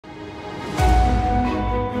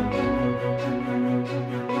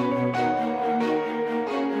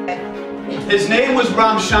His name was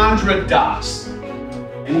Ramchandra Das,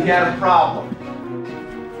 and he had a problem.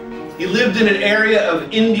 He lived in an area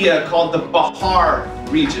of India called the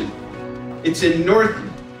Bihar region. It's in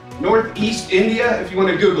northeast India, if you want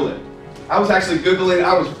to Google it. I was actually Googling,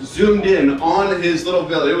 I was zoomed in on his little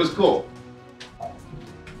village. It was cool.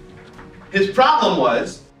 His problem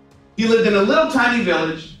was, he lived in a little tiny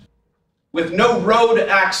village with no road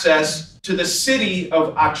access to the city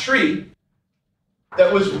of Atri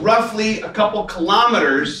that was roughly a couple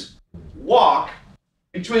kilometers walk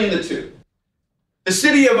between the two. The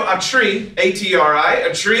city of Atri, A-T-R-I,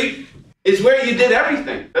 Atri, is where you did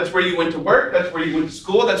everything. That's where you went to work, that's where you went to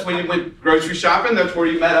school, that's where you went grocery shopping, that's where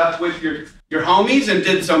you met up with your homies and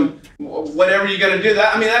did some, whatever you're gonna do.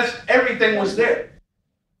 I mean, everything was there.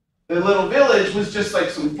 The little village was just like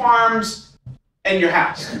some farms and your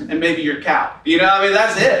house and maybe your cow. You know, I mean,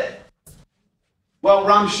 that's it. Well,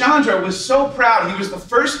 Ramchandra was so proud. He was the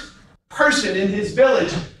first person in his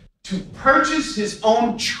village to purchase his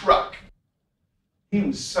own truck. He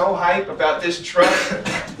was so hype about this truck.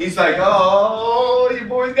 He's like, oh, your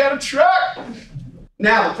boy's got a truck.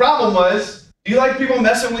 Now, the problem was, do you like people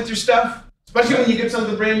messing with your stuff? Especially when you get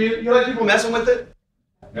something brand new? You like people messing with it?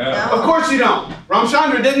 No. Of course you don't.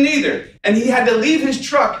 Ramchandra didn't either. And he had to leave his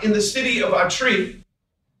truck in the city of Atri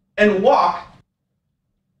and walk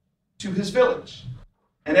to his village.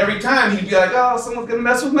 And every time he'd be like, oh, someone's going to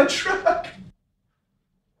mess with my truck.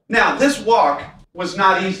 Now, this walk was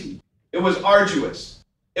not easy. It was arduous.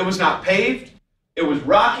 It was not paved. It was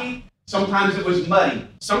rocky. Sometimes it was muddy.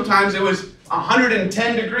 Sometimes it was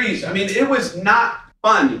 110 degrees. I mean, it was not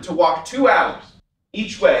fun to walk 2 hours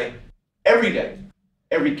each way every day.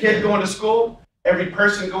 Every kid going to school, every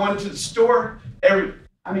person going to the store,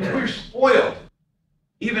 I mean, we're spoiled.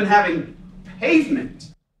 Even having pavement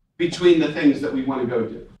between the things that we want to go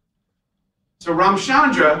do. So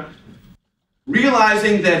Ramchandra,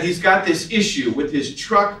 realizing that he's got this issue with his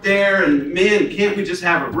truck there, and man, can't we just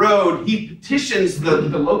have a road? He petitions the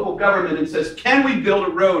local government and says, can we build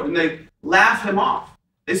a road? And they laugh him off.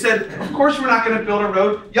 They said, of course we're not going to build a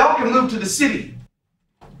road. Y'all can move to the city.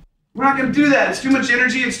 We're not going to do that. It's too much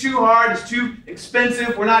energy. It's too hard. It's too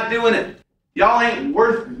expensive. We're not doing it. Y'all ain't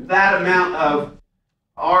worth that amount of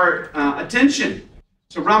our attention.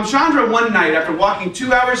 So Ramchandra one night, after walking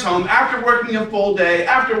 2 hours home, after working a full day,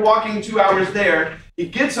 after walking 2 hours there, he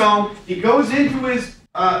gets home, he goes into his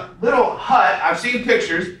little hut. I've seen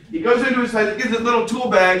pictures. He goes into his hut, gets his little tool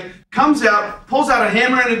bag, comes out, pulls out a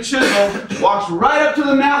hammer and a chisel, walks right up to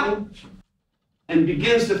the mountain, and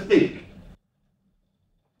begins to think.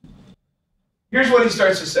 Here's what he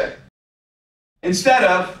starts to say. Instead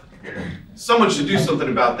of, someone should do something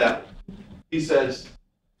about that, he says,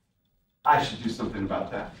 I should do something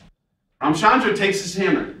about that. Ramchandra takes his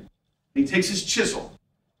hammer, he takes his chisel,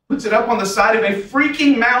 puts it up on the side of a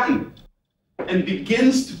freaking mountain, and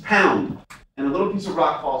begins to pound, and a little piece of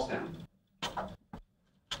rock falls down.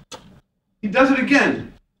 He does it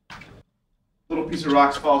again. Little piece of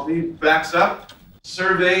rock falls, he backs up,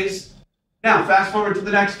 surveys. Now, fast forward to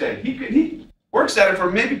the next day. He works at it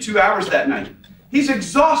for maybe 2 hours that night. He's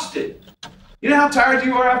exhausted. You know how tired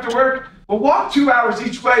you are after work? Well, walk 2 hours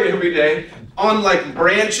each way every day on like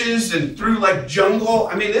branches and through like jungle.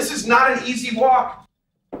 I mean, this is not an easy walk.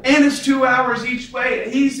 And it's 2 hours each way.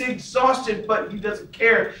 He's exhausted, but he doesn't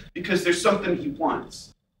care because there's something he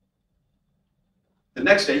wants. The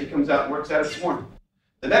next day he comes out and works at it some more.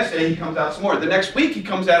 The next day he comes out some more. The next week he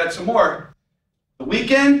comes at it some more. The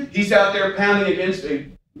weekend, he's out there pounding against a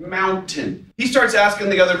mountain. He starts asking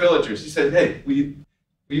the other villagers. He said, hey, will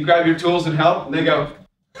you grab your tools and help? And they go,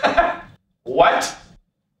 what?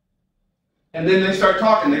 And then they start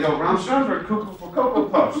talking. They go, Ramchandra, cuckoo for Cocoa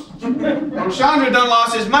Puffs. Ramchandra done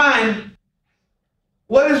lost his mind.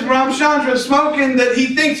 What is Ramchandra smoking that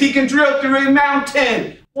he thinks he can drill through a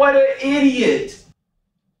mountain? What an idiot.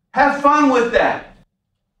 Have fun with that.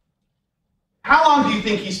 How long do you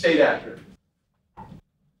think he stayed after?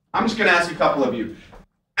 I'm just going to ask a couple of you.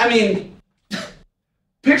 I mean,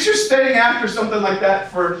 picture staying after something like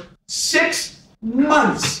that for 6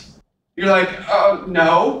 months. You're like,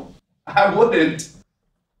 no, I wouldn't.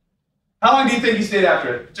 How long do you think he stayed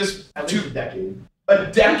after it? Just at least a decade. A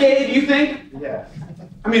decade, you think? Yeah.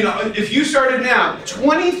 I mean, if you started now,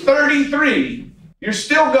 2033, you're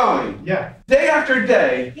still going. Yeah. Day after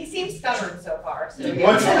day. He seems stubborn so far. So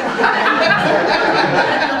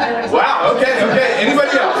Wow, okay.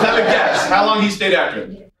 Anybody else have a guess how long he stayed after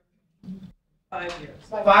it? 5 years.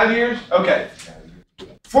 5 years? Okay.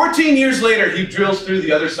 14 years later, he drills through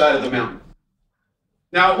the other side of the mountain.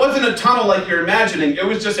 Now, it wasn't a tunnel like you're imagining. It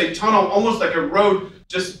was just a tunnel, almost like a road,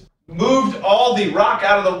 just moved all the rock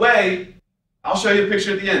out of the way, I'll show you a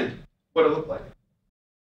picture at the end, what it looked like.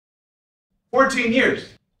 14 years,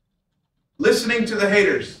 listening to the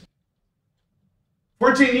haters.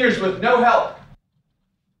 14 years with no help.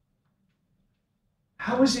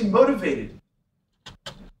 How was he motivated?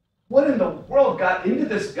 What in the world got into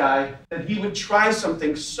this guy that he would try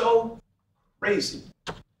something so crazy?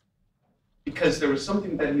 Because there was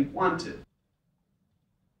something that he wanted.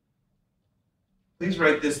 Please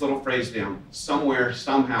write this little phrase down somewhere,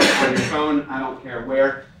 somehow, on your phone, I don't care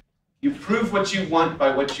where. You prove what you want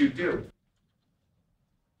by what you do.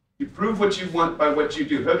 You prove what you want by what you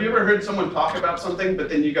do. Have you ever heard someone talk about something, but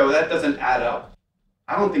then you go, that doesn't add up?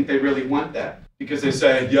 I don't think they really want that. Because they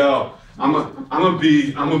say, yo, I'm gonna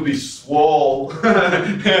be swole.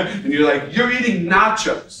 And you're like, you're eating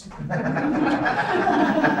nachos.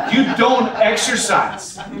 You don't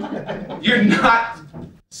exercise. You're not,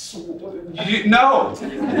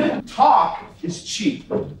 no. Talk is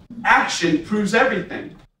cheap. Action proves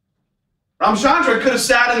everything. Ramchandra could have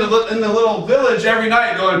sat in the little village every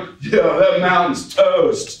night going, yo, that mountain's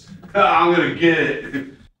toast. I'm gonna get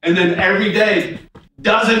it. And then every day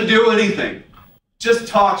doesn't do anything. Just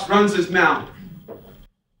talks, runs his mouth.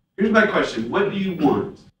 Here's my question. What do you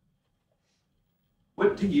want?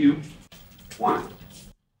 What do you want?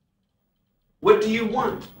 What do you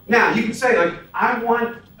want? Now, you can say, like, I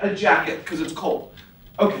want a jacket because it's cold.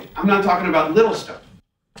 Okay, I'm not talking about little stuff.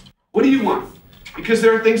 What do you want? Because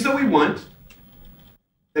there are things that we want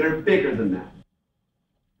that are bigger than that.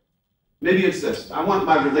 Maybe it's this. I want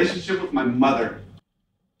my relationship with my mother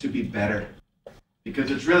to be better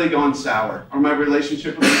because it's really gone sour. Or my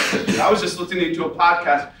relationship with my sister. I was just listening to a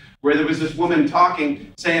podcast where there was this woman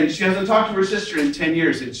talking, saying she hasn't talked to her sister in 10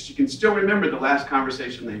 years and she can still remember the last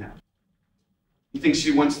conversation they had. You think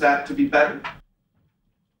she wants that to be better?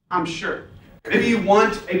 I'm sure. Maybe you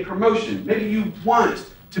want a promotion. Maybe you want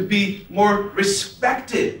to be more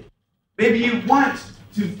respected. Maybe you want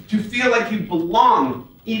to feel like you belong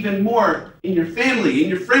even more in your family, in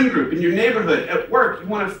your friend group, in your neighborhood, at work. You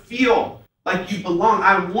want to feel like you belong.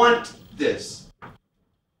 I want this.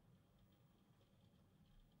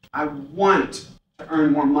 I want to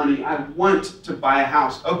earn more money. I want to buy a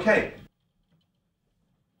house. Okay.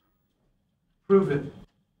 Prove it.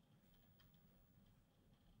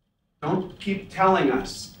 Don't keep telling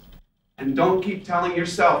us. And don't keep telling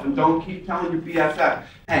yourself. And don't keep telling your BFF,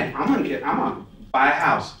 hey, I'm gonna buy a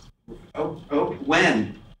house. Oh,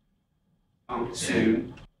 when? Oh,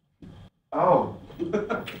 soon. Oh,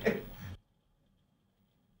 okay.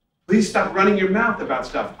 Please stop running your mouth about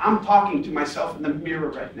stuff. I'm talking to myself in the mirror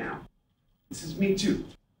right now. This is me too.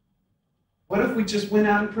 What if we just went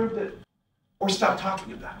out and proved it? Or stopped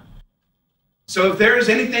talking about it? So if there is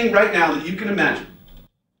anything right now that you can imagine,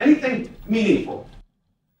 anything meaningful,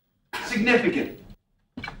 significant,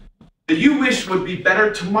 that you wish would be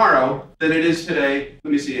better tomorrow than it is today,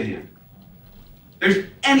 let me see a hand. There's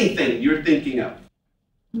anything you're thinking of.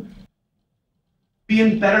 Be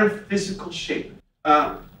in better physical shape.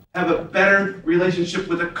 Have a better relationship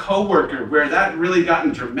with a coworker where that really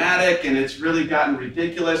gotten dramatic and it's really gotten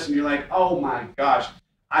ridiculous and you're like, oh my gosh,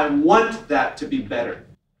 I want that to be better.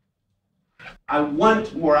 I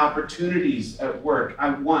want more opportunities at work. I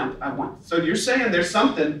want. So you're saying there's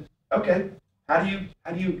something, okay, how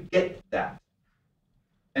do you get that?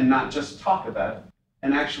 And not just talk about it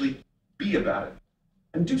and actually be about it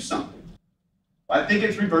and do something. I think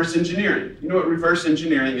it's reverse engineering. You know what reverse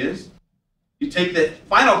engineering is? You take the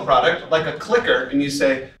final product, like a clicker, and you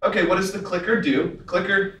say, okay, what does the clicker do? The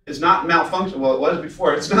clicker is not malfunctioning. Well, it was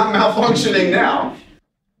before. It's not malfunctioning now.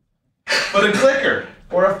 But a clicker,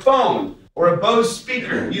 or a phone, or a Bose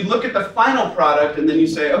speaker, you look at the final product, and then you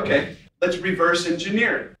say, okay, let's reverse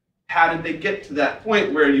engineer it. How did they get to that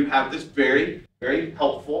point where you have this very, very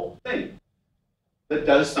helpful thing that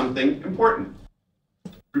does something important?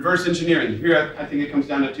 Reverse engineering. Here, I think it comes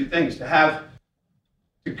down to two things.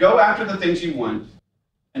 To go after the things you want,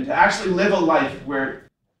 and to actually live a life where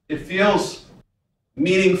it feels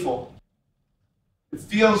meaningful. It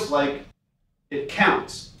feels like it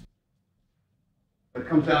counts. It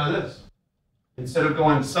comes down to this. Instead of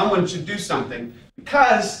going, someone should do something,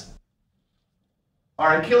 because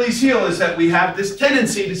our Achilles heel is that we have this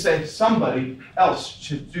tendency to say, somebody else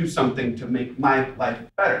should do something to make my life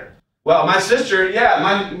better. Well, my sister, yeah,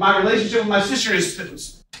 my relationship with my sister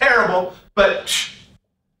is terrible, but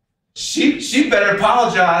she better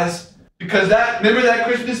apologize, because remember that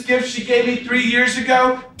Christmas gift she gave me 3 years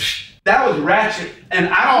ago? That was ratchet, and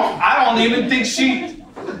I don't even think she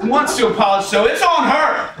wants to apologize, so it's on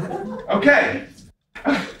her. Okay.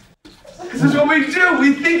 This is what we do.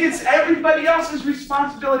 We think it's everybody else's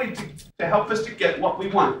responsibility to help us to get what we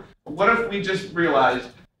want. What if we just realized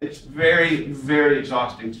it's very, very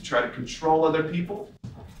exhausting to try to control other people?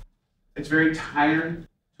 It's very tiring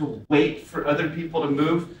to wait for other people to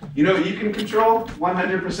move. You know what you can control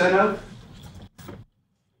 100% of?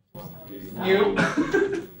 You.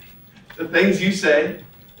 The things you say,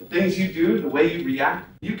 the things you do, the way you react,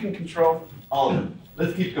 you can control all of them.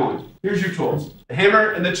 Let's keep going. Here's your tools. The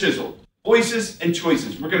hammer and the chisel. Voices and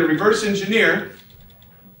choices. We're going to reverse engineer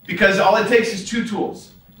because all it takes is 2 tools.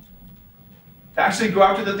 To actually go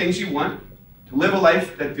after the things you want, to live a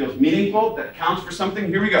life that feels meaningful, that counts for something.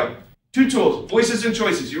 Here we go. 2 tools, voices and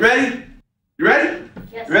choices. You ready? You ready?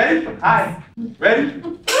 Yes. You ready? Hi. Ready?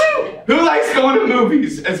 Who likes going to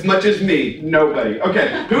movies as much as me? Nobody.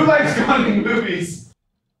 Okay. Who likes going to movies?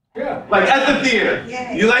 Yeah. Like at the theater.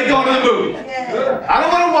 Yeah. You like going to the movie. Yeah. I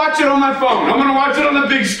don't want to watch it on my phone. I want to watch it on the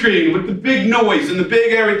big screen with the big noise and the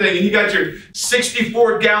big everything. And you got your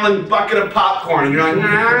 64-gallon bucket of popcorn. And you're like,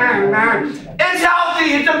 it's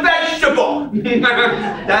healthy. It's a vegetable.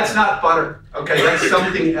 That's not butter. Okay, that's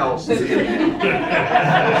something else. It's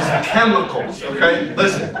chemicals. Okay,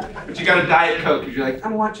 listen. But you got a Diet Coke because you're like,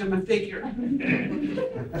 I'm watching a figure.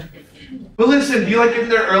 But listen, do you like getting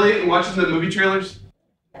there early and watching the movie trailers?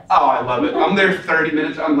 Oh, I love it. I'm there 30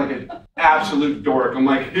 minutes. I'm like an absolute dork. I'm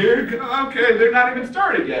like, here, okay, they're not even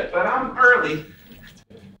started yet, but I'm early.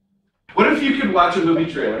 What if you could watch a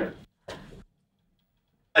movie trailer?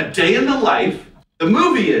 A day in the life, the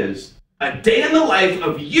movie is a day in the life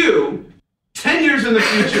of you 10 years in the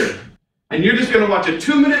future. And you're just going to watch a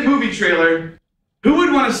 2-minute movie trailer. Who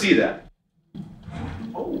would want to see that?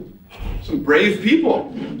 Oh, some brave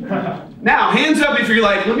people. Now, hands up if you're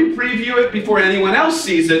like, let me preview it before anyone else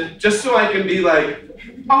sees it, just so I can be like,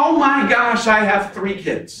 oh my gosh, I have 3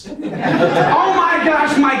 kids. Oh my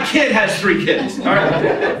gosh, my kid has 3 kids. All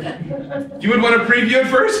right. You would want to preview it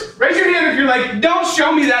first? Raise your hand if you're like, don't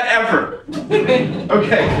show me that ever.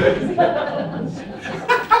 Okay, good.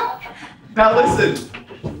 Now listen,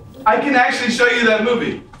 I can actually show you that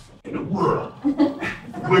movie. In a world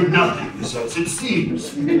where nothing is as it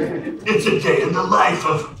seems, it's a day in the life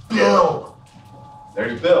of Bill.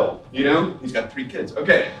 There's Bill, you know? He's got 3 kids.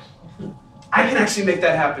 Okay. I can actually make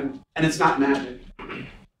that happen, and it's not magic.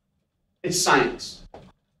 It's science.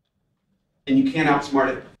 And you can't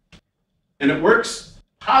outsmart it. And it works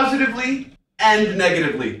positively and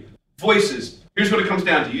negatively. Voices. Here's what it comes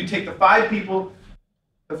down to. You take the 5 people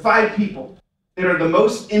that are the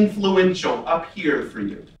most influential up here for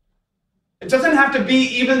you. It doesn't have to be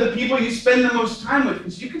even the people you spend the most time with,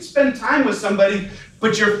 because you can spend time with somebody,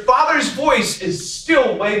 but your father's voice is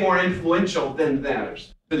still way more influential than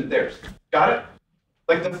theirs. Got it?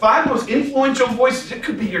 Like the 5 most influential voices, it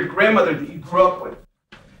could be your grandmother that you grew up with.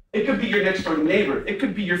 It could be your next door neighbor. It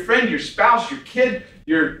could be your friend, your spouse, your kid,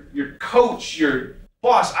 your coach, your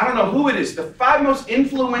boss. I don't know who it is. The 5 most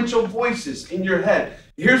influential voices in your head.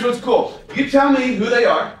 Here's what's cool. You tell me who they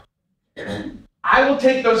are. I will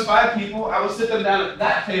take those 5 people, I will sit them down at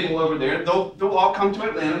that table over there. They'll all come to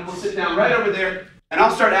Atlanta. We'll sit down right over there, and I'll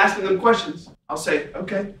start asking them questions. I'll say,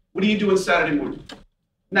 okay, what are you doing Saturday morning?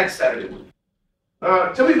 Next Saturday morning.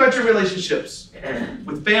 Tell me about your relationships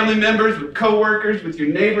with family members, with coworkers, with your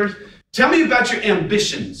neighbors. Tell me about your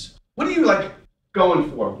ambitions. What are you like going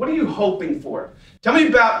for? What are you hoping for? Tell me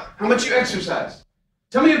about how much you exercise.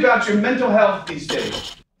 Tell me about your mental health these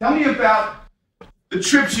days. Tell me about the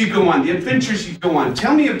trips you go on, the adventures you go on.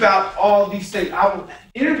 Tell me about all these things. I'll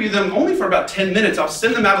interview them only for about 10 minutes. I'll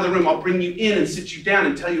send them out of the room. I'll bring you in and sit you down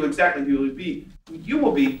and tell you exactly who you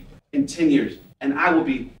will be in 10 years. And I will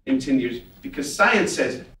be in 10 years, because science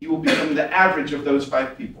says you will become the average of those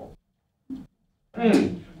 5 people.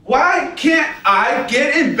 Why can't I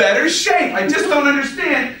get in better shape? I just don't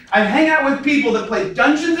understand. I hang out with people that play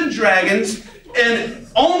Dungeons and Dragons and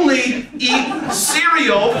only eat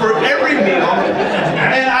cereal for every meal,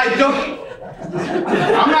 and I don't.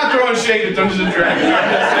 I'm not throwing shade at Dungeons and Dragons.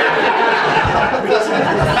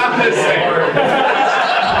 I'm just saying.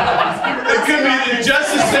 It could be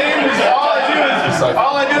just the same as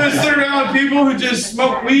all I do is sit around with people who just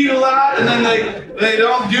smoke weed a lot, and then they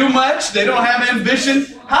don't do much. They don't have ambition.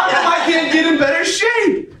 How come I can't get in better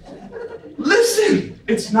shape? Listen,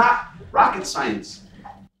 it's not rocket science.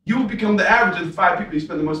 You will become the average of the 5 people you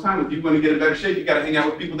spend the most time with. You want to get in better shape, you got to hang out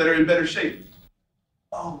with people that are in better shape.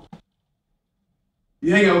 Oh.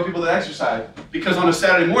 You hang out with people that exercise. Because on a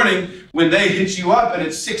Saturday morning, when they hit you up and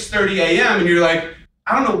it's 6:30 a.m. and you're like,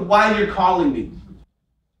 I don't know why you're calling me.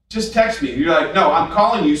 Just text me. And you're like, no, I'm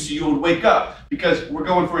calling you so you would wake up because we're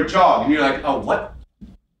going for a jog. And you're like, oh, what?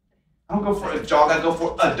 I don't go for a jog, I go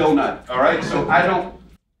for a donut. All right? So I don't,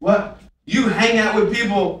 what? You hang out with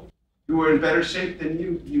people who are in better shape than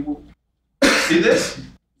you. You will see this?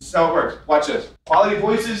 This is how it works. Watch this. Quality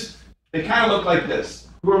voices, they kind of look like this.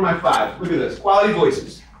 Who are my 5? Look at this. Quality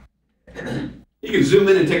voices. You can zoom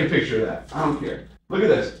in and take a picture of that. I don't care. Look at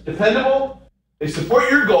this. Dependable. They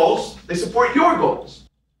support your goals. They support your goals.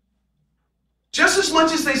 Just as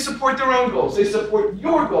much as they support their own goals, they support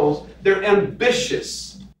your goals. They're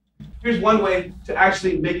ambitious. Here's one way to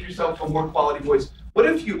actually make yourself a more quality voice. What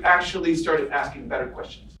if you actually started asking better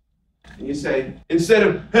questions? And you say, instead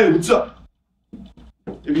of, hey, what's up?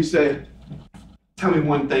 If you say, tell me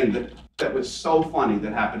one thing that was so funny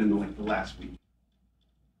that happened in the last week.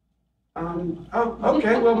 Oh,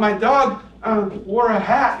 okay, well, my dog wore a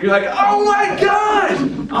hat. You're like, oh my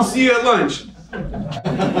gosh, I'll see you at lunch.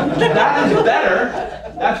 That is better.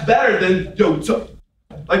 That's better than, yo, what's up?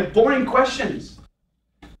 Like boring questions.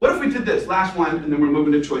 What if we did this? Last one, and then we're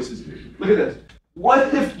moving to choices. Look at this.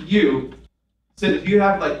 What if you said, if you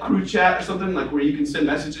have like crew chat or something, like where you can send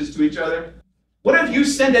messages to each other? What if you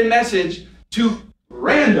send a message to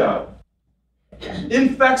Rando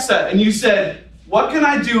in Fexa and you said, what can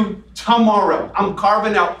I do tomorrow? I'm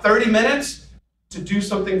carving out 30 minutes to do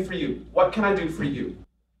something for you. What can I do for you?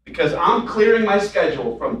 Because I'm clearing my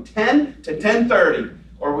schedule from 10 to 10:30.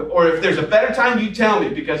 Or if there's a better time, you tell me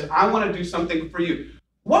because I want to do something for you.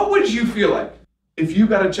 What would you feel like if you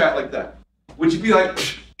got a chat like that? Would you be like,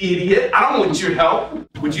 idiot, I don't want your help?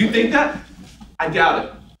 Would you think that? I doubt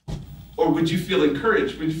it. Or would you feel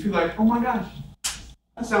encouraged? Would you feel like, oh my gosh,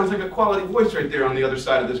 that sounds like a quality voice right there on the other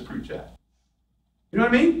side of this crew chat? You know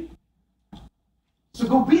what I mean? So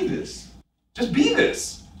go be this. Just be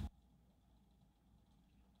this.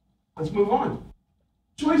 Let's move on.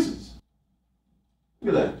 Choices.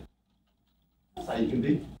 Look at that. That's how you can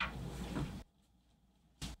be.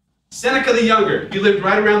 Seneca the Younger. He lived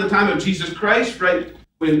right around the time of Jesus Christ, right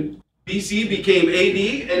when BC became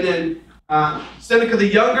AD. And then Seneca the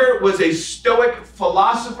Younger was a Stoic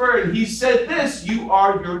philosopher, and he said this, you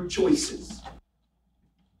are your choices.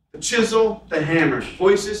 The chisel, the hammer,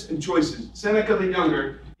 voices and choices. Seneca the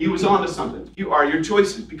Younger, he was onto something. You are your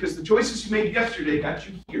choices, because the choices you made yesterday got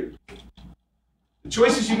you here. The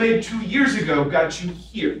choices you made 2 years ago got you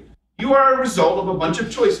here. You are a result of a bunch of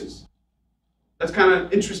choices. That's kind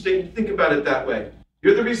of interesting to think about it that way.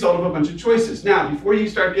 You're the result of a bunch of choices. Now, before you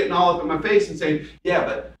start getting all up in my face and saying, yeah,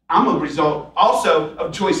 but I'm a result also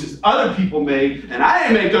of choices other people made, and I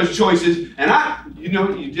didn't make those choices, and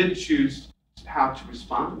you did choose how to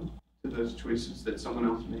respond to those choices that someone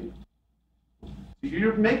else made.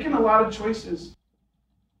 You're making a lot of choices.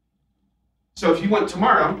 So if you want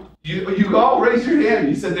tomorrow, you all raise your hand.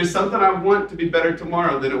 You said, there's something I want to be better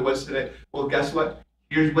tomorrow than it was today. Well, guess what?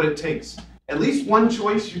 Here's what it takes. At least one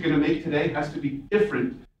choice you're going to make today has to be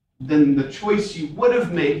different than the choice you would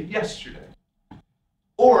have made yesterday.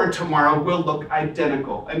 Or tomorrow will look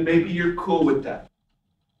identical. And maybe you're cool with that.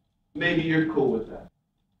 Maybe you're cool with that.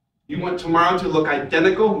 You want tomorrow to look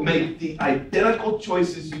identical, make the identical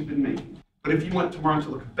choices you've been making. But if you want tomorrow to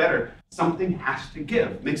look better, something has to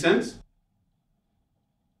give. Make sense?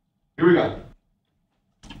 Here we go.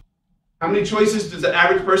 How many choices does the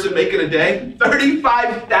average person make in a day?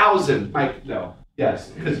 35,000. Mike, no. Yes,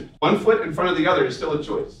 because one foot in front of the other is still a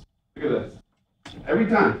choice. Look at this. Every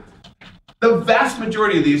time. The vast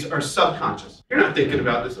majority of these are subconscious. You're not thinking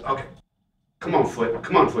about this. Okay. Come on, foot.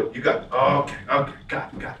 Come on, foot. You got it. Okay.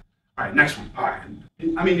 Got it. All right, next one. All right.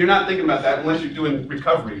 I mean, you're not thinking about that unless you're doing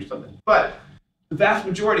recovery or something. But the vast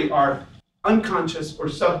majority are unconscious or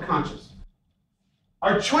subconscious.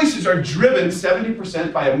 Our choices are driven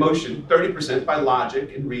 70% by emotion, 30% by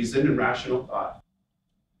logic and reason and rational thought.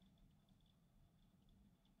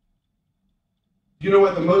 You know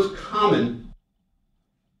what the most common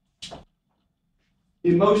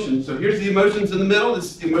emotion, so here's the emotions in the middle. This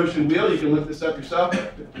is the emotion wheel. You can look this up yourself.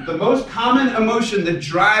 The most common emotion that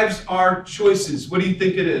drives our choices, what do you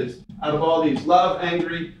think it is out of all these? Love,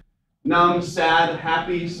 angry, numb, sad,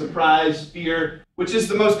 happy, surprise, fear. Which is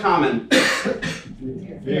the most common?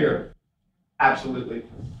 Fear. Absolutely.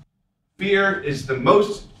 Fear is the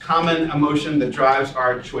most common emotion that drives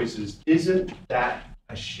our choices. Isn't that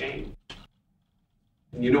a shame?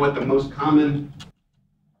 And you know what the most common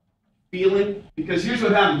feeling? Because here's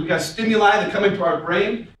what happens. We got stimuli that come into our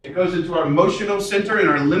brain. It goes into our emotional center in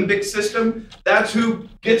our limbic system. That's who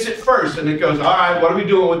gets it first. And it goes, all right, what are we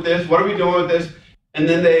doing with this? What are we doing with this? And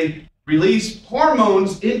then they release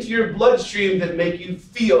hormones into your bloodstream that make you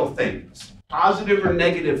feel things, positive or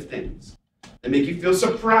negative things. They make you feel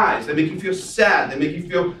surprised. They make you feel sad. They make you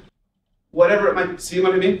feel whatever it might be. See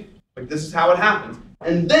what I mean? Like this is how it happens.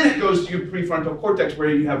 And then it goes to your prefrontal cortex where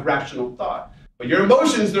you have rational thought. But your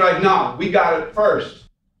emotions, they're like, no, we got it first.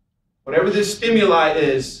 Whatever this stimuli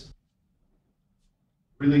is,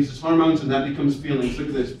 releases hormones, and that becomes feelings. Look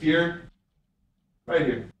at this. Fear, right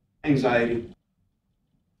here. Anxiety.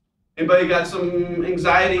 Anybody got some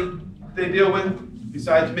anxiety they deal with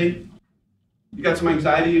besides me? You got some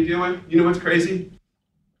anxiety you deal with? You know what's crazy?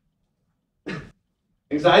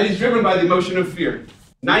 Anxiety is driven by the emotion of fear.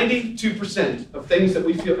 92% of things that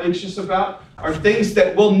we feel anxious about are things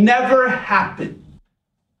that will never happen.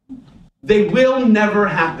 They will never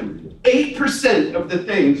happen. 8% of the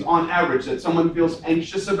things on average that someone feels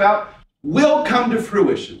anxious about will come to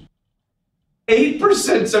fruition.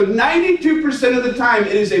 8%, so 92% of the time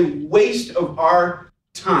it is a waste of our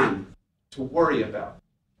time to worry about.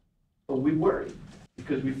 But we worry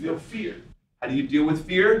because we feel fear. How do you deal with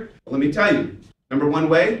fear? Well, let me tell you. Number one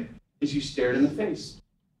way is you stare it in the face.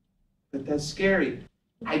 But that's scary.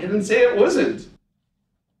 I didn't say it wasn't.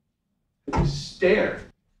 But you stare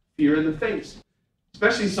fear in the face.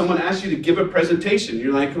 Especially if someone asks you to give a presentation.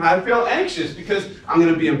 You're like, I feel anxious because I'm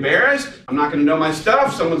going to be embarrassed. I'm not going to know my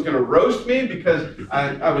stuff. Someone's going to roast me because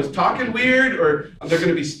I was talking weird, or they're going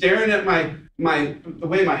to be staring at the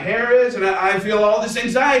way my hair is, and I feel all this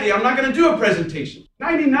anxiety. I'm not going to do a presentation.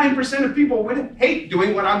 99% of people would hate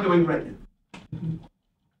doing what I'm doing right now.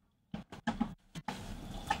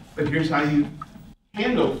 But here's how you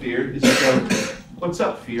handle fear, is you go, what's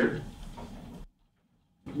up, fear?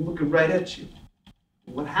 I'm looking right at you.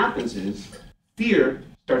 And what happens is, fear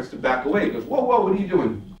starts to back away. It goes, whoa, whoa, what are you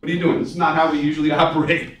doing? What are you doing? This is not how we usually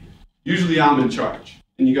operate. Usually I'm in charge.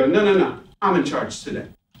 And you go, no, no, no, I'm in charge today.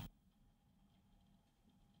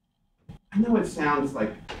 I know it sounds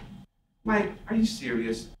like, Mike, are you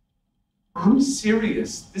serious? I'm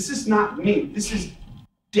serious. This is not me. This is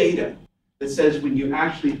data that says when you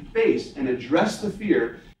actually face and address the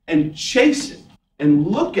fear and chase it and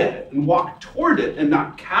look at it and walk toward it and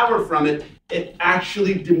not cower from it, it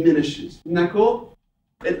actually diminishes. Isn't that cool?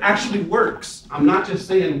 It actually works. I'm not just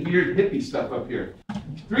saying weird hippie stuff up here.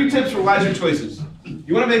 3 tips for wiser choices.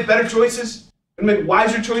 You want to make better choices? You want to make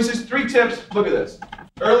wiser choices? 3 tips. Look at this.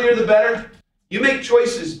 Earlier the better. You make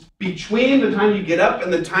choices between the time you get up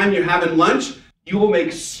and the time you're having lunch. You will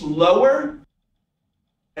make slower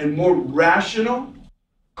and more rational,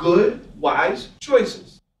 good, wise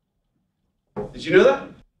choices. Did you know that?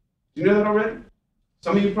 Did you know that already?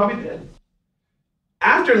 Some of you probably did.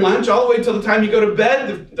 After lunch, all the way till the time you go to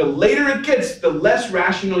bed, the later it gets, the less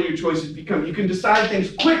rational your choices become. You can decide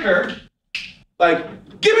things quicker, like,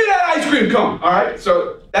 give me that ice cream cone, all right?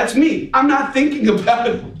 So that's me. I'm not thinking about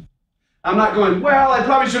it. I'm not going, well, I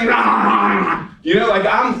probably shouldn't, you know, like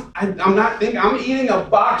I'm not thinking, I'm eating a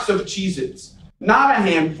box of Cheez-Its, not a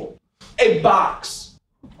handful, a box,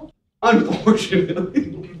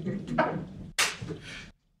 unfortunately.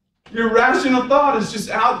 Your rational thought is just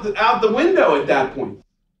out the window at that point.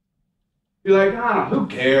 You're like, I don't know, who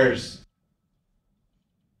cares?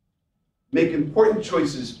 Make important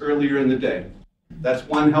choices earlier in the day. That's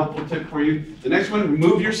one helpful tip for you. The next one,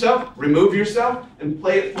 remove yourself, and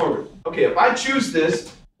play it forward. Okay, if I choose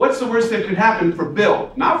this, what's the worst that could happen for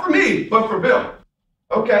Bill? Not for me, but for Bill.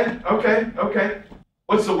 Okay.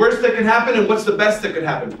 What's the worst that could happen and what's the best that could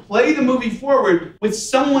happen? Play the movie forward with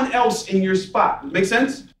someone else in your spot. Make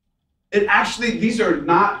sense? It actually, these are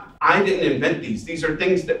not, I didn't invent these. These are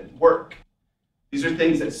things that work. These are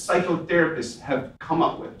things that psychotherapists have come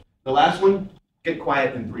up with. The last one, get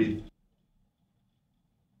quiet and breathe.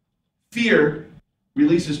 Fear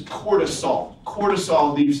releases cortisol.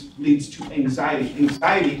 Cortisol leads to anxiety.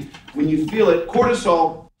 Anxiety, when you feel it,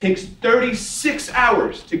 cortisol takes 36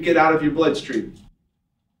 hours to get out of your bloodstream.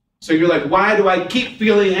 So you're like, why do I keep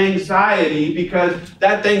feeling anxiety? Because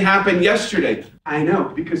that thing happened yesterday. I know,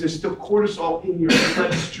 because there's still cortisol in your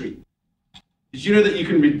bloodstream. Did you know that you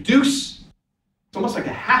can reduce, it's almost like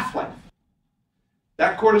a half-life.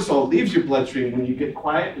 That cortisol leaves your bloodstream when you get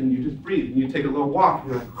quiet and you just breathe and you take a little walk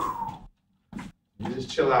and you're like, whew. You just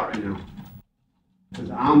chill out right now. Because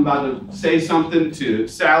I'm about to say something to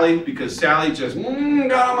Sally because Sally just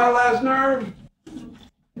got on my last nerve.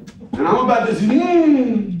 And I'm about to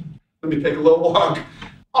let me take a little walk.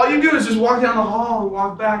 All you do is just walk down the hall and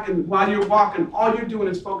walk back, and while you're walking, all you're doing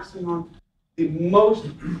is focusing on the most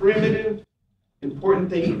primitive, important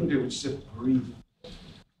thing you can do, which is just breathe.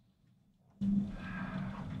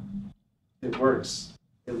 It works.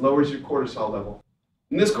 It lowers your cortisol level.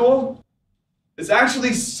 Isn't this cool? It's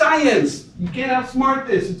actually science. You can't outsmart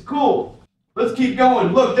this. It's cool. Let's keep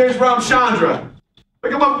going. Look, there's Ramchandra.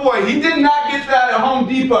 Look at my boy. He did not get that at Home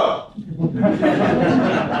Depot.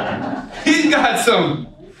 He's got some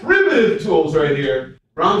primitive tools right here.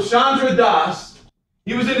 Ramchandra Das.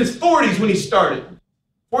 He was in his 40s when he started.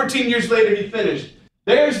 14 years later, he finished.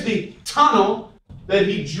 There's the tunnel that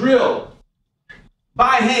he drilled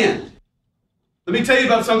by hand. Let me tell you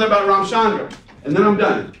about something about Ramchandra, and then I'm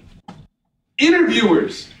done.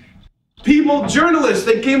 Interviewers, people, journalists,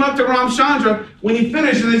 they came up to Ramchandra when he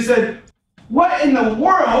finished and they said, "What in the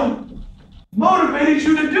world motivated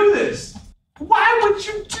you to do this? Why would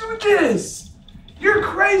you do this? You're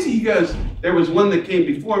crazy." He goes, "There was one that came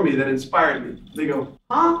before me that inspired me." They go,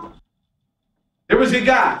 "Huh?" There was a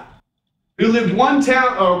guy who lived one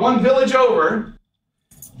village over,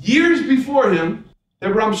 years before him,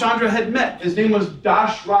 that Ramchandra had met. His name was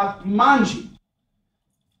Dashrath Manji.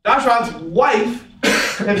 Dashrath's wife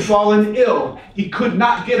had fallen ill. He could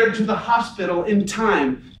not get her to the hospital in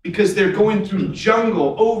time because they're going through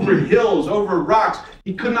jungle, over hills, over rocks.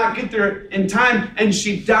 He could not get there in time, and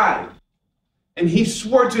she died. And he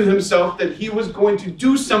swore to himself that he was going to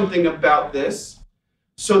do something about this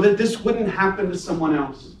so that this wouldn't happen to someone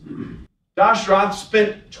else. Dashrath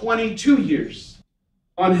spent 22 years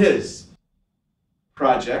on his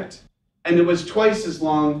project, and it was twice as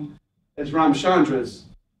long as Ramchandra's.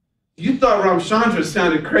 You thought Ramchandra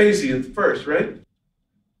sounded crazy at first, right?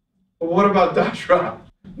 But what about Dashrath?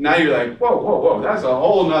 Now you're like, whoa, whoa, whoa, that's a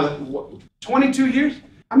whole nother, 22 years?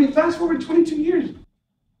 I mean, fast forward 22 years.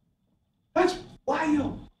 That's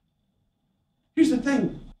wild. Here's the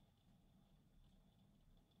thing.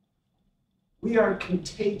 We are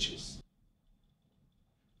contagious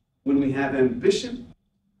when we have ambition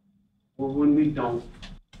or when we don't.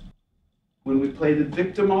 When we play the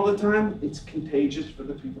victim all the time, it's contagious for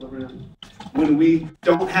the people around. When we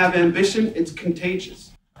don't have ambition, it's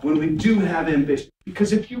contagious. When we do have ambition,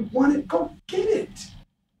 because if you want it, go get it.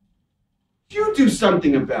 You do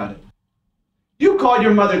something about it. You call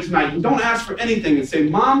your mother tonight and don't ask for anything and say,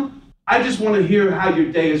 "Mom, I just want to hear how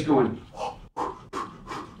your day is going."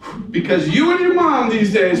 Because you and your mom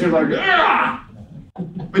these days are like, "Ah!"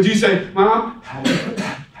 But you say, "Mom,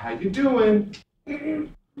 how you doing?"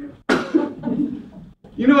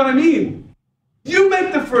 You know what I mean? You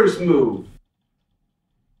make the first move.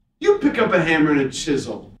 You pick up a hammer and a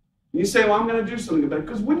chisel. And you say, "Well, I'm going to do something about it."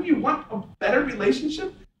 Because wouldn't you want a better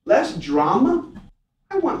relationship? Less drama?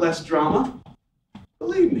 I want less drama.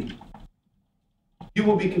 Believe me. You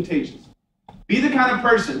will be contagious. Be the kind of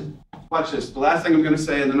person, watch this, the last thing I'm going to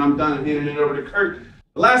say, and then I'm done and handing it over to Kurt.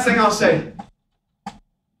 The last thing I'll say.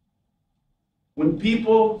 When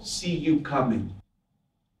people see you coming,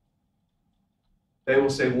 they will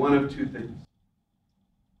say one of two things.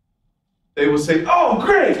 They will say, "Oh,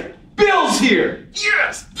 great, Bill's here.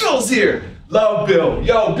 Yes, Bill's here. Love Bill.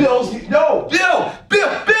 Yo, Bill's here. No, Bill.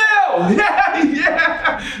 Yeah,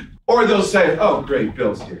 yeah." Or they'll say, "Oh, great,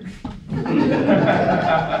 Bill's here."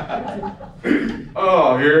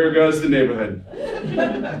 Oh, here goes the neighborhood.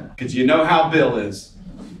 Because you know how Bill is.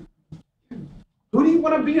 Who do you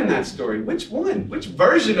want to be in that story? Which one? Which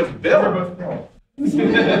version of Bill?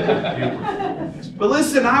 But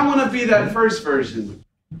listen, I want to be that first version.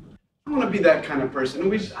 I want to be that kind of person.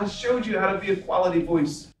 And I showed you how to be a quality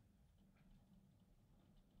voice.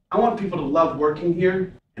 I want people to love working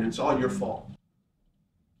here, and it's all your fault.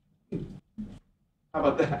 How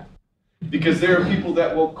about that? Because there are people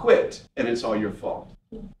that will quit, and it's all your fault.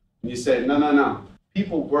 And you say, no.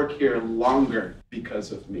 People work here longer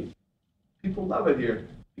because of me. People love it here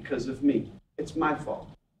because of me. It's my fault.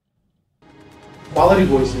 Quality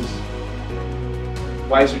voices,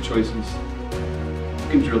 wiser choices. You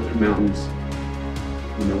can drill through mountains.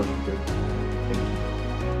 You know what to do.